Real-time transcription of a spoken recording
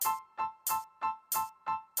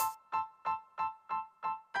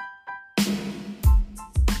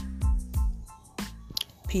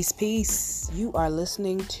Peace, peace. You are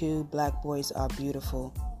listening to Black Boys Are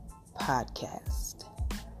Beautiful podcast.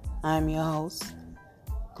 I'm your host,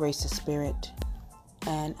 Grace the Spirit,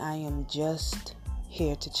 and I am just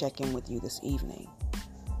here to check in with you this evening.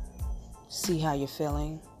 See how you're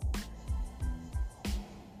feeling,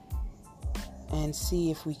 and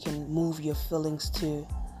see if we can move your feelings to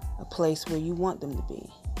a place where you want them to be,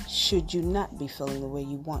 should you not be feeling the way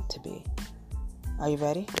you want to be. Are you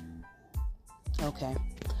ready? Okay.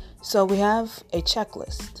 So we have a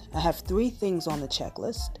checklist. I have 3 things on the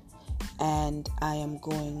checklist, and I am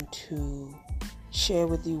going to share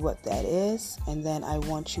with you what that is, and then I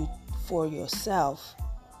want you for yourself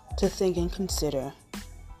to think and consider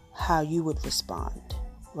how you would respond,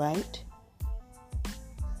 right?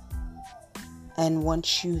 And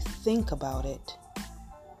once you think about it,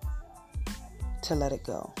 to let it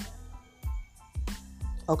go.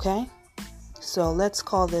 Okay? So let's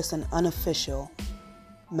call this an unofficial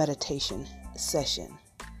meditation session.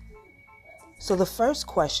 So the first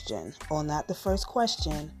question, or not the first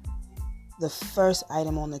question, the first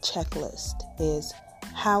item on the checklist is,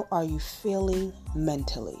 how are you feeling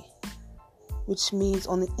mentally? Which means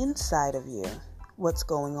on the inside of you, what's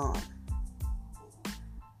going on?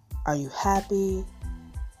 Are you happy?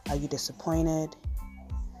 Are you disappointed?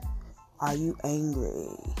 Are you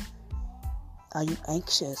angry? Are you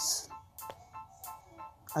anxious?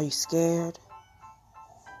 Are you scared?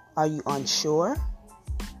 Are you unsure?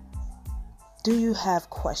 Do you have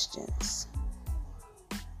questions?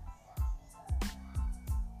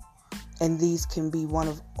 And these can be one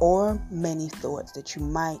of or many thoughts that you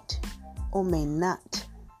might or may not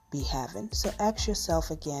be having. So ask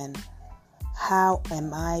yourself again, how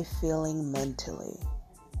am I feeling mentally?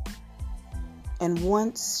 And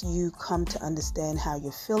once you come to understand how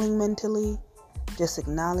you're feeling mentally, just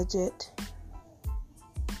acknowledge it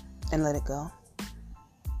and let it go.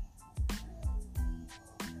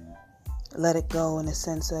 Let it go in a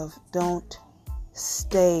sense of don't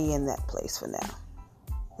stay in that place for now.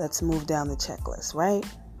 Let's move down the checklist, right?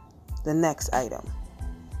 The next item.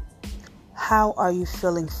 How are you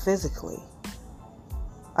feeling physically?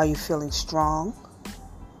 Are you feeling strong?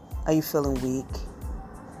 Are you feeling weak?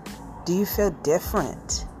 Do you feel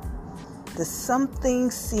different? Does something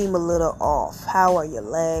seem a little off? How are your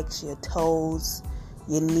legs, your toes,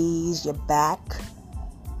 your knees, your back?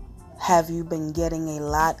 Have you been getting a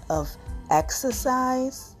lot of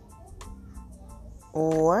exercise?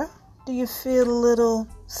 Or do you feel a little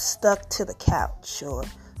stuck to the couch or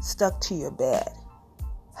stuck to your bed?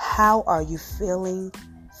 How are you feeling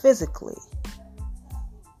physically?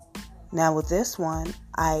 Now with this one,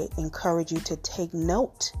 I encourage you to take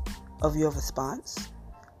note of your response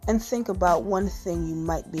and think about one thing you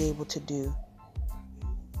might be able to do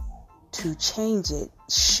to change it,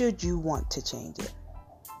 should you want to change it.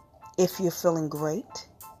 If you're feeling great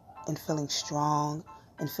and feeling strong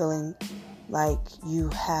and feeling like you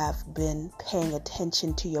have been paying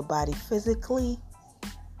attention to your body physically,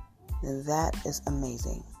 then that is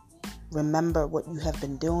amazing. Remember what you have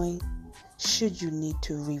been doing, should you need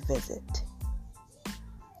to revisit.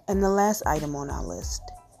 And the last item on our list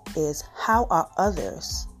is, how are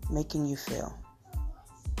others making you feel?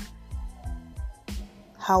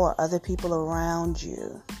 How are other people around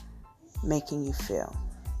you making you feel?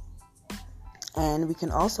 And we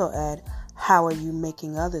can also add, how are you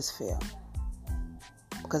making others feel?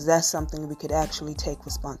 Because that's something we could actually take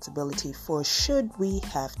responsibility for, should we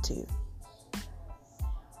have to.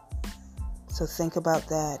 So think about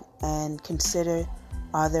that and consider,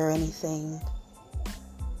 are there anything,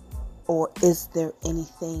 or is there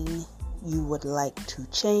anything you would like to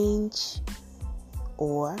change?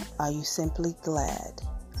 Or are you simply glad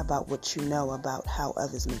about what you know about how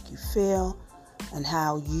others make you feel and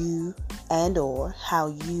how you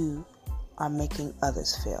are making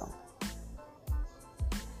others feel?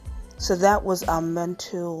 So that was our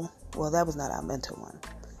mental, well, that was not our mental one.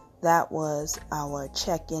 That was our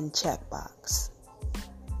check-in checkbox.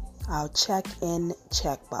 Our check-in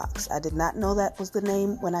checkbox. I did not know that was the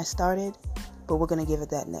name when I started, but we're going to give it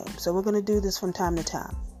that name. So we're going to do this from time to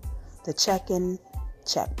time. The check-in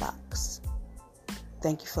checkbox.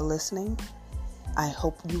 Thank you for listening. I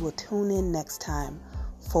hope you will tune in next time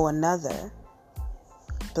for another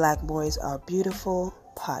Black Boys Are Beautiful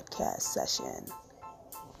podcast session.